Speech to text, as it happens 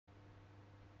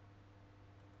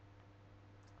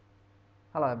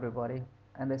Hello everybody.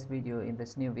 In this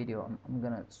new video, I'm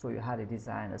gonna show you how to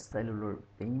design a cellular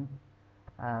beam.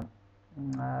 Um,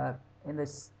 in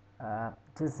this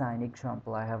design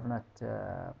example, I have not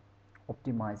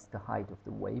optimized the height of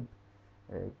the wave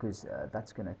because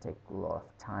that's gonna take a lot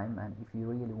of time. And if you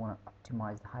really want to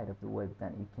optimize the height of the wave,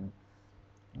 then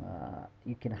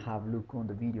you can have look on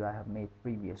the video I have made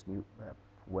previously,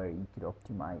 where you could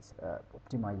optimize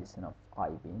optimization of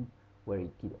I-beam, where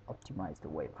you could optimize the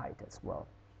wave height as well.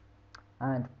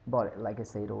 But like I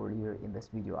said earlier in this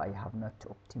video, I have not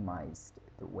optimized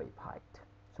the wave height.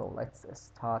 So let's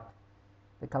start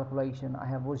the calculation. I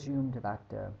have assumed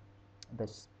that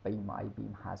this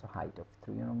I-beam has a height of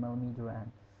 300 millimeter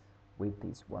and width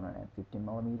is 150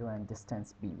 millimeter, and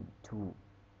distance between two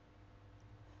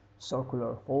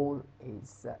circular hole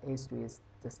is S to S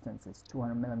distance is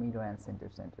 200 millimeter and center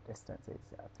to center distance is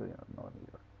 300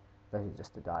 millimeter. That is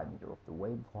just the diameter of the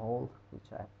wave hole,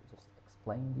 which I just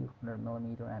explained you, 100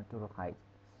 millimeter, and total height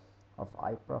of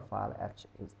I profile H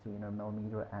is 300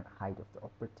 millimeter, and height of the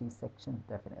upper T section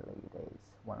definitely it is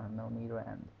 100 millimeter,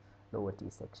 and lower T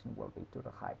section will be to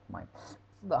the height minus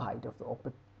the height of the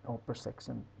upper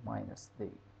section minus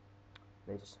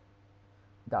this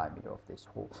diameter of this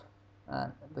hole,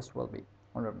 and this will be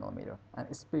 100 millimeter,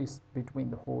 and space between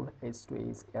the hole S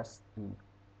to S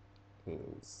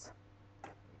is,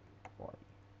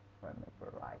 if I remember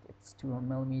right, it's 200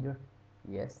 millimeter,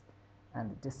 yes,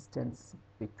 and the distance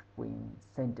between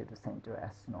center to center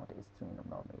S naught is 300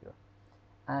 millimeter.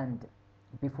 And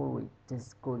before we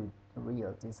just go to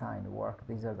real design work,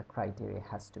 these are the criteria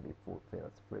has to be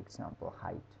fulfilled. For example,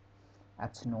 height.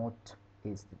 H naught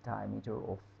is the diameter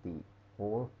of the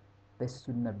hole. This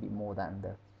should not be more than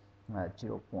the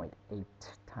 0.8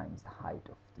 times the height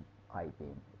of the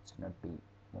I-beam. It should not be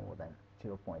more than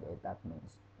 0.8. That means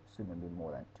it should not be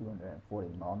more than 240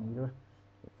 millimeter.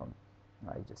 If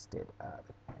I just did,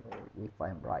 if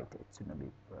I'm right, it should not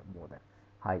be more than,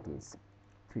 height is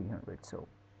 300, so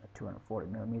 240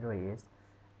 millimeter is,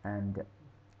 and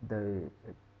the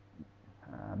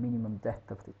minimum depth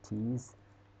of the T's,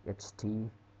 HT,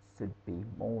 should be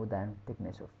more than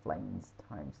thickness of flames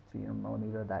times 300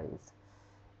 millimeter. That is,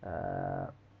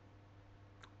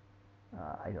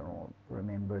 I don't know,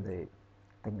 remember the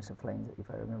thickness of flames.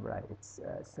 If I remember right, it's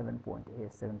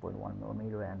 7.1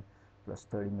 millimeter and plus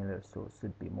 30 millimeter, so it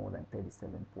should be more than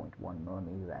 37.1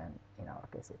 millimeter, and in our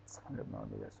case it's 100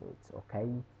 millimeter, so it's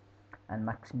okay. And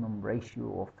maximum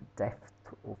ratio of depth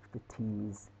of the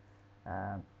T's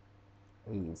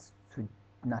is should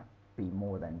not be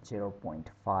more than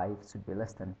 0.5, should be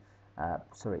less than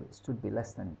sorry, should be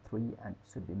less than 3 and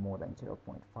should be more than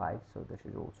 0.5, so this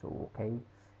is also okay.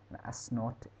 And S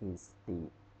naught is the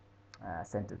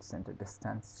center to center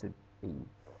distance, should be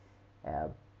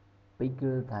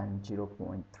bigger than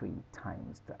 0.3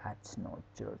 times the H naught.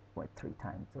 0.3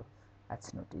 times the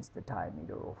H naught is the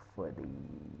diameter of the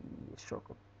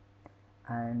circle.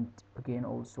 And again,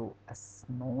 also S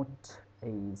naught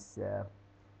is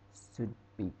should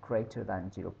be greater than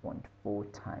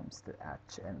 0.4 times the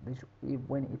H, and this,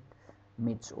 when it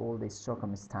meets all these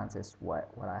circumstances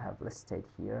what I have listed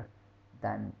here,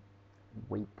 then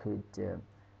we could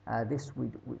this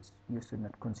you should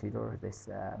not consider this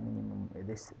minimum,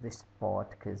 this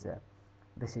part, because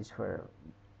this is for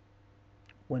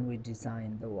when we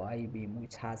design the I-beam,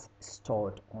 which has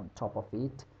stored on top of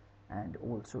it, and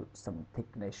also some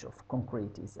thickness of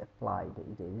concrete is applied.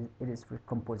 It is for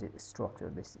composite structure.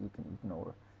 This you can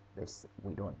ignore. This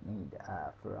we don't need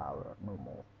for our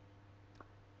normal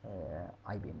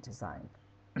I-beam design.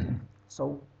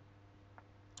 So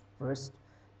first,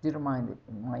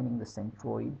 determining the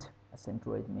centroid. A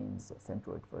centroid means a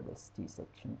centroid for this T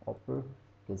section upper,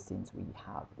 because since we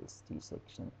have this T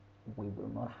section, we will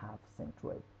not have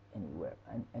centroid anywhere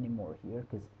anymore here,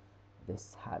 because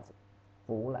this has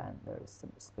hole and there is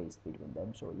some space between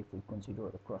them. So if we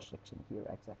consider the cross section here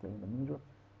exactly in the middle,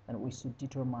 then we should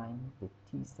determine the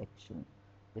T section,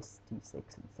 this T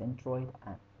section centroid,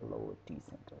 and lower T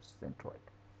center centroid.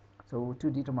 So to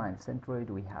determine the centroid,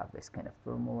 we have this kind of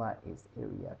formula, is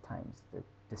area times the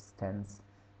distance.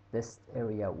 This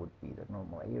area would be the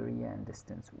normal area, and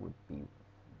distance would be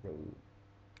the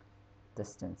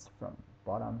distance from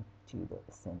bottom to the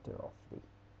center of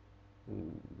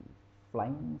the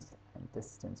flames, and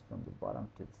distance from the bottom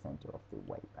to the center of the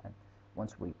wave. And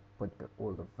once we put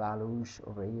all the values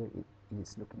over here, it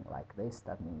is looking like this.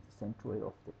 That means the centroid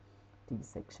of the T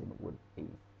section would be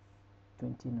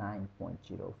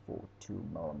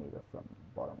 29.042 millimeter from the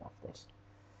bottom of this.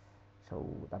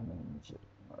 So that means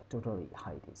totally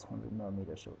height is 100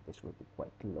 millimeters, so this will be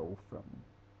quite low from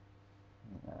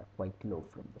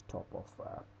the top of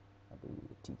the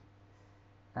t.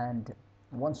 And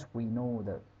once we know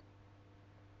the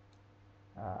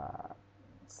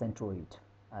centroid,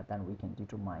 then we can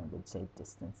determine the z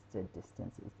distance. Z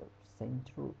distance is the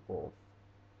center of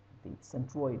the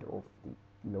centroid of the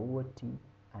lower t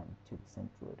and to the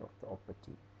centroid of the upper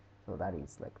t. So that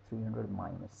is like 300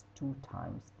 minus 2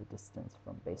 times the distance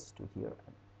from base to here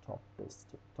and top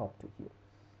to here.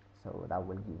 So that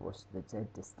will give us the z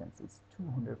distance is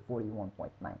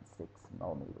 241.96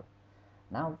 millimeter.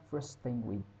 Now first thing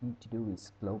we need to do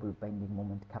is global bending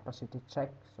moment capacity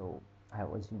check. So I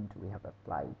have assumed we have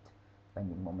applied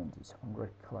bending moment is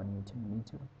 100 kilonewton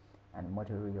meter and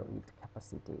material yield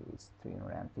capacity is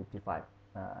 355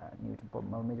 newton per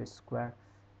millimeter square,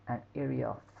 and area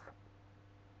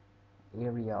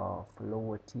of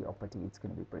lower t upper t is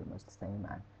going to be pretty much the same,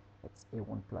 and it's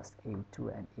a1 plus a2,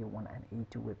 and a1 and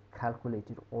a2 we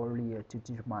calculated earlier to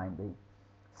determine the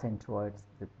centroids.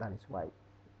 That is why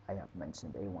I have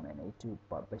mentioned a1 and a2,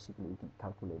 but basically you can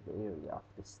calculate the area of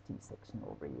this t section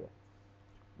over here.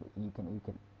 You can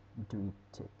do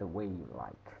it the way you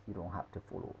like. You don't have to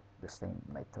follow the same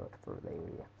method for the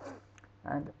area.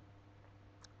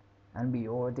 And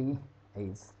BOD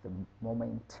is the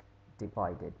moment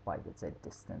divided by the z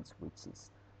distance, which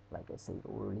is, like I said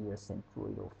earlier,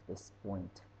 centroid of this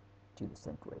point to the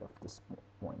centroid of this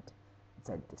point.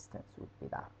 Z distance would be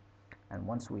that. And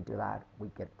once we do that, we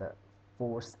get the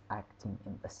force acting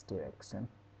in this direction,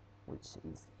 which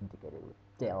is indicated with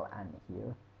del N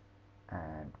here.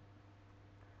 And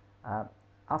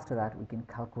after that, we can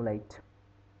calculate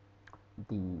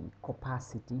the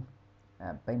capacity,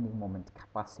 bending moment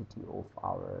capacity of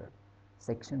our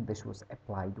section. This was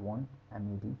applied one,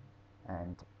 MED.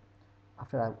 And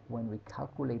after that, when we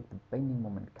calculate the bending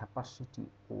moment capacity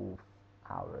of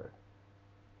our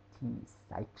T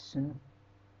section,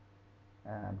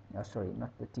 sorry,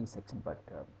 not the T section, but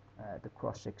the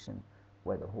cross section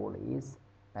where the hole is,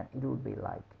 then it would be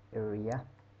like area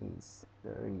is the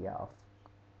area of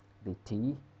the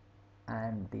T,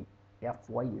 and the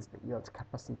Fy is the yield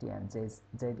capacity, and Z is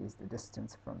the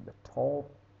distance from the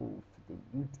top of the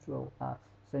neutral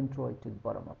centroid to the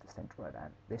bottom of the centroid,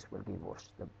 and this will give us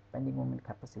the bending moment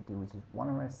capacity, which is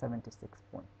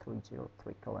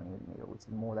 176.303 kilonewton meter, which is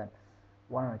more than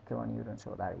 100 kilonewton,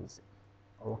 so that is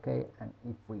okay. And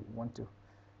if we want to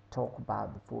talk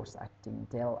about the force acting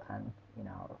del N in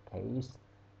our case,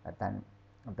 then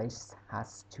this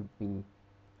has to be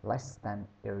less than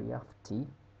area of T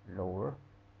lower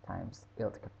times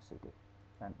yield capacity,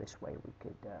 and this way we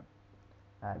could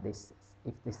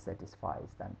if this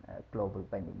satisfies, then global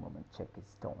bending moment check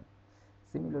is done.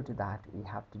 Similar to that, we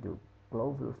have to do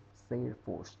global shear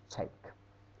force check,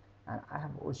 and I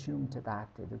have assumed that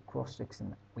the cross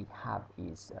section we have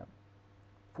is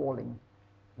falling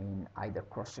in either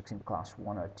cross section class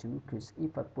 1 or 2, because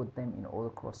if I put them in other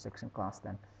cross section class,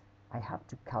 then I have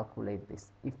to calculate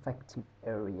this effective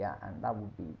area, and that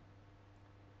would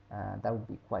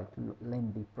be quite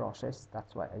lengthy process.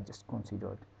 That's why I just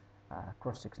considered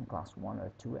cross section class 1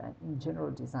 or 2. And in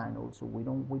general design also, we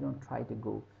don't try to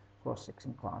go cross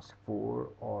section class 4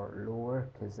 or lower,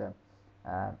 because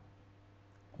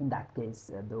in that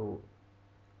case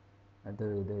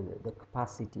the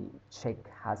capacity check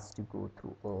has to go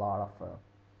through a lot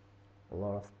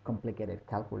of complicated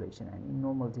calculation. And in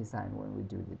normal design, when we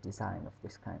do the design of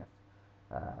this kind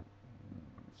of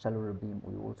cellular beam,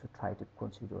 we also try to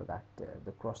consider that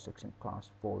the cross section class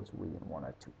falls within 1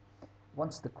 or 2.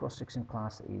 Once the cross section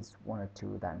class is 1 or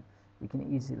 2, then we can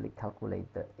easily calculate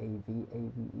the AV.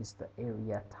 AV is the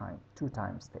area time 2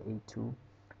 times the A2.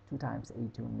 2 times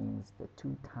A2 means the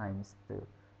 2 times the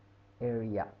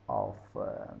area of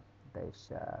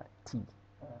this T.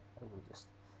 I will just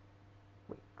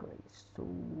quickly show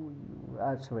you.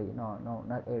 Sorry, no,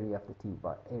 not area of the T,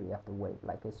 but area of the wave.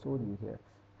 Like I showed you here,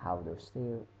 how the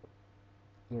shear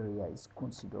area is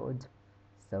considered.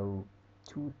 So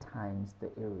 2 times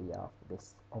the area of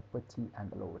this upper T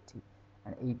and the lower T,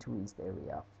 and A2 is the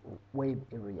area of wave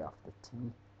area of the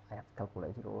T. I have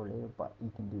calculated earlier, but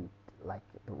you can do it like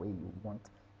the way you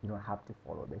want. You don't have to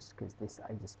follow this, because this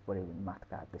I just put it in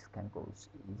MathCAD. This can go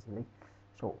easily.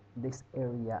 So this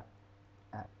area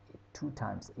 2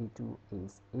 times A2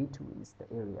 is the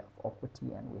area of upper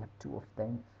T, and we have 2 of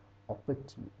them. Upper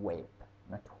T wave,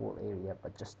 not whole area,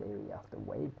 but just the area of the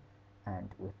wave, and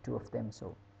we have 2 of them.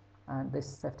 So, and this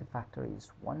safety factor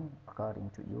is 1 according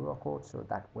to Eurocode, so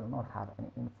that will not have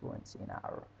any influence in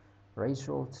our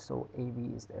result. So AV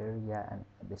is the area, and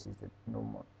this is the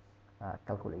normal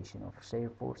calculation of shear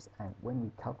force, and when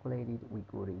we calculate it, we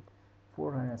got it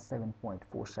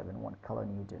 407.471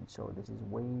 kilonewton. So this is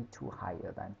way too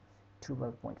higher than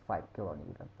 12.5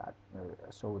 kilonewton.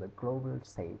 So the global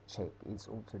say check is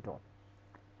also done,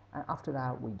 and after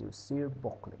that we do shear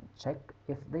buckling check.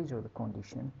 If these are the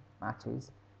condition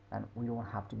matches, then we don't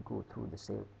have to go through the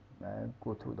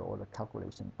go through the other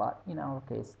calculation. But in our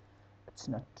case, it's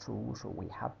not true, so we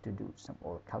have to do some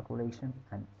other calculation.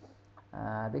 And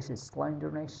this is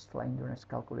slenderness. Slenderness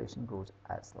calculation goes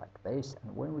as like this,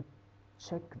 and when we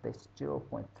check this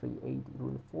 0.38, it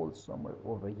will fall somewhere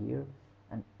over here,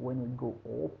 and when we go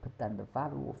up, then the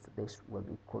value of this will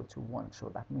be equal to 1, so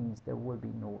that means there will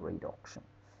be no reduction.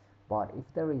 But if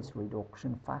there is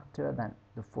reduction factor, then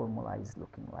the formula is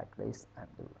looking like this, and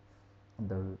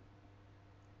the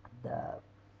the,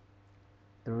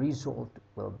 the result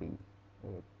will be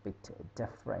a bit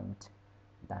different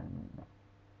than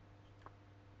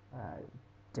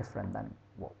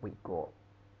what we got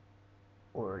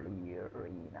earlier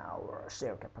in our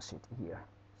shear capacity here.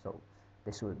 So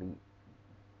this will be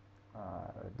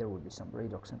there will be some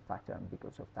reduction factor, and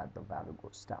because of that the value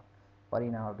goes down. But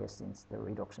in our case, since the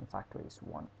reduction factor is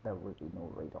 1, there will be no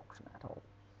reduction at all.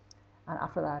 And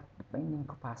after that, the bending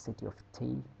capacity of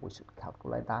T, we should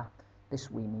calculate that.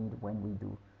 This we need when we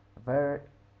do wear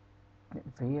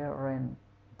and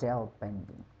del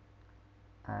bending,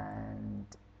 and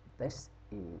this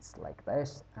is like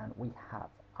this, and we have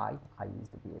I is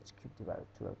the bh cube divided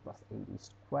 12 plus 80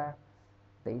 square.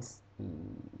 This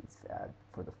is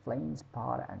for the flames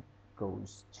part and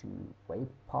goes to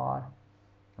weight part,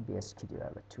 bh cube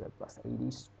divided by 12 plus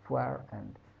 80 square.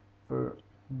 And for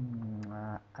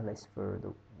at least for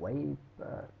the weight,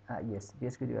 yes,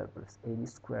 bh cube divided plus 80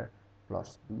 square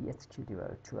plus bh cube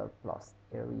divided by 12 plus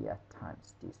area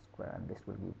times d square, and this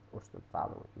will give us the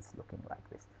value is looking like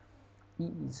this.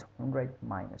 E is 100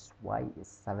 minus y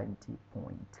is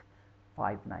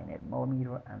 70.598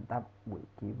 millimeter, and that will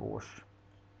give us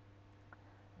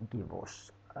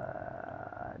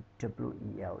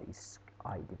WEL is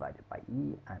I divided by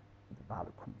E, and the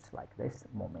value comes like this.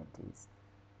 Moment is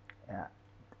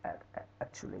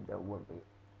actually there will be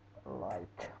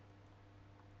like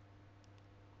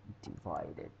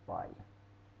divided by,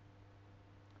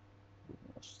 give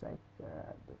me a sec,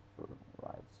 the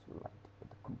formula is like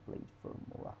the complete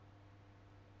formula,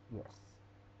 yes,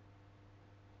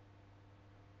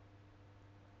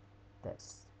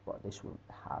 this, but this will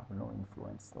have no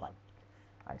influence. Like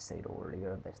I said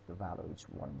earlier, this the value is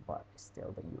 1, but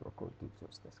still the Eurocode gives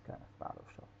us this kind of value.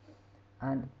 So,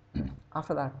 and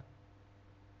after that,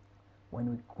 when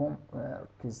we come,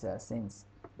 because since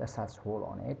this has hole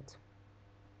on it,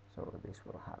 so this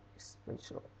will have a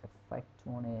special effect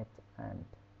on it, and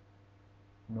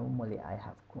normally I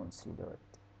have considered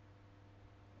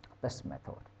this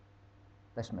method.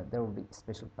 There will be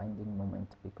special binding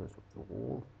moment because of the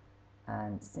hole,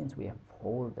 and since we have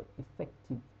hole, the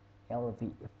effective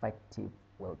LV effective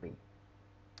will be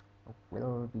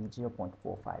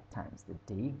 0.45 times the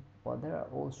D. But there are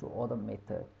also other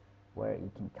methods where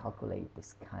you can calculate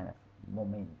this kind of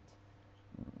moment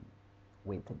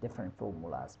with different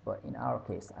formulas, but in our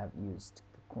case I've used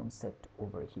the concept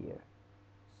over here,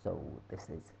 so this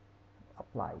is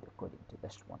applied according to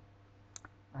this one.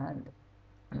 And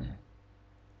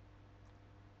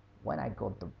when I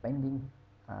got the bending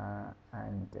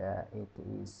it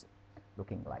is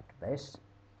looking like this,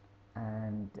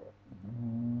 and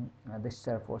this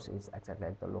surface is exactly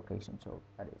at the location, so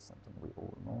that is something we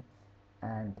all know.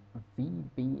 And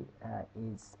VB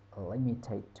is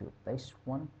limited to this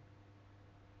one,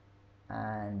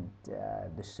 and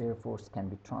the shear force can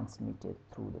be transmitted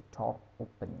through the top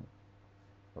opening,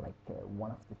 like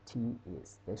one of the T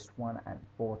is this one, and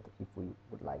both, if we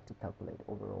would like to calculate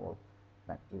overall,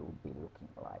 then it will be looking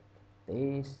like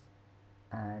this.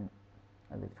 And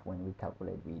when we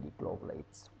calculate VD global,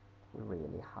 it's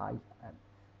really high, and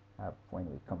when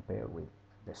we compare with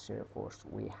the shear force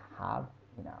we have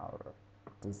in our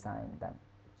design, then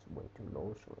it's way too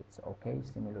low, so it's okay.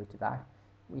 Similar to that,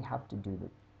 we have to do the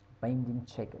bending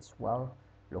check as well,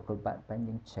 local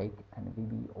bending check, and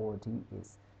VBOD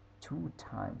is 2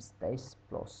 times this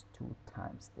plus 2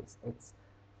 times this. It's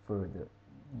for the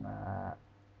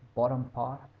bottom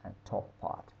part and top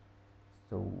part.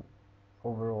 So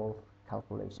overall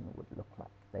calculation would look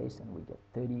like this, and we get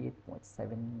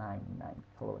 38.799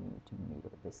 kilonewton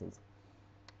meter. This is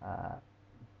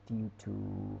due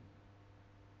to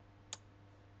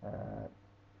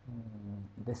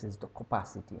this is the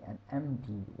capacity, and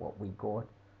MP, what we got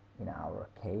in our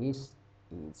case,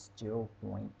 is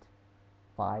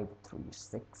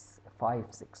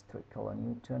 0.563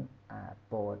 kilonewton,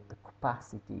 but the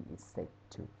capacity is set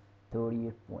to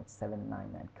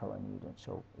 38.799 kilonewton,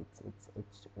 so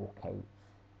it's okay.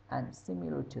 And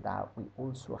similar to that, we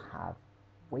also have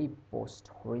web post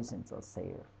horizontal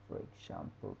serif. For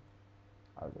example,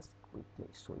 I'll just quickly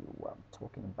show you what I'm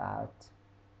talking about.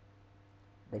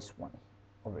 This one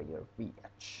over here,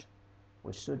 VH.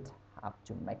 We should have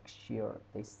to make sure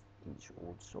this is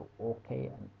also okay,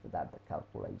 and for that the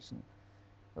calculation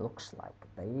looks like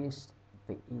this.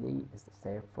 VED is the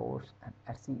serif force and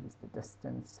SE is the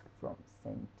distance from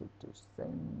center to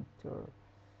center.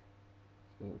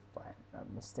 If I'm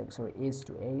not mistaken, sorry, ace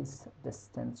to ace,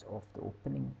 distance of the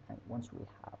opening, and once we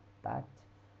have that,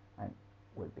 and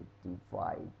will be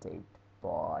divided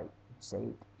by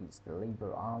Z is the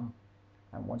lever arm,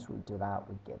 and once we do that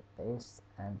we get this,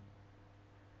 and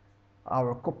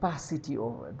our capacity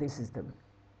over this is the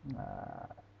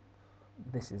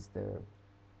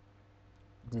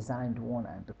designed one,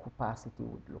 and the capacity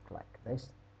would look like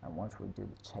this, and once we do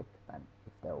the check, then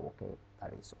if they're okay,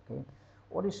 that is okay.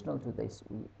 Additional to this,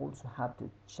 we also have to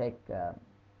check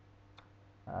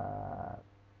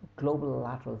global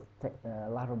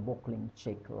lateral buckling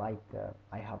check, like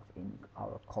I have in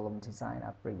our column design.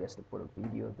 I previously put a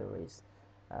video. There is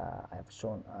I have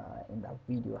shown in that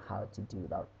video how to do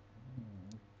that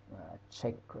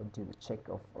check, or do the check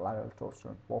of lateral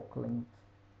torsional buckling.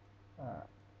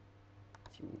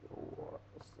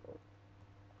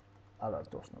 Lateral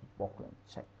torsional buckling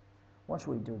check. Once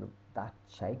we do that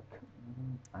check,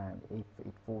 and if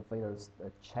it fulfills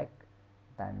the check,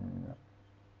 then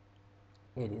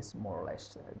it is more or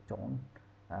less done.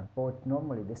 But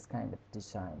normally this kind of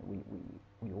design,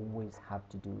 we always have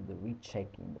to do the recheck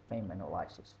in the frame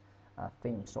analysis,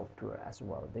 frame software as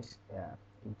well. This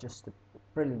is just a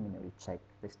preliminary check.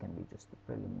 This can be just a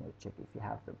preliminary check. If you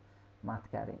have the math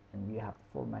carry and you have the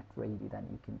format ready, then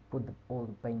you can put all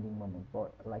the bending moment.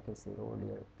 But like I said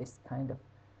earlier, this kind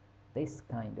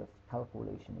of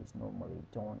calculation is normally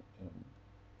done in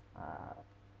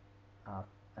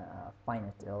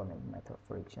finite element method,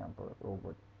 for example,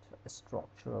 robot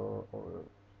structural, or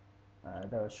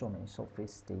there are so many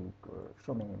sophistic, or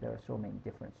there are so many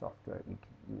different software you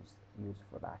can use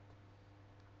for that,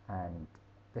 and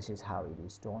this is how it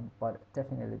is done. But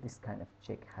definitely this kind of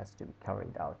check has to be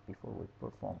carried out before we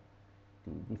perform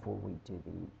before we do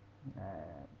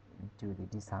the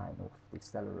design of the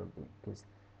cellular beam, because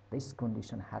this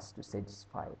condition has to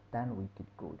satisfy. Then we could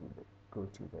go to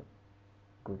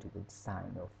the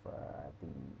design of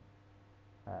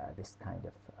this kind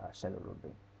of cellular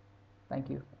beam. Thank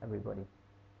you, everybody.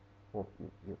 Hope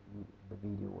the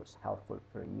video was helpful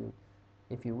for you.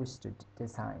 If you wish to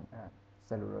design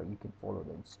cellular, you can follow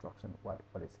the instruction what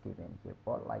is given here.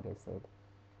 But like I said,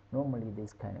 normally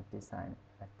this kind of design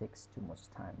takes too much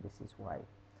time. This is why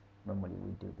normally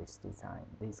we do this kind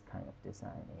of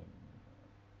design in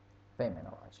frame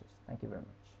analysis. Thank you very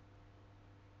much.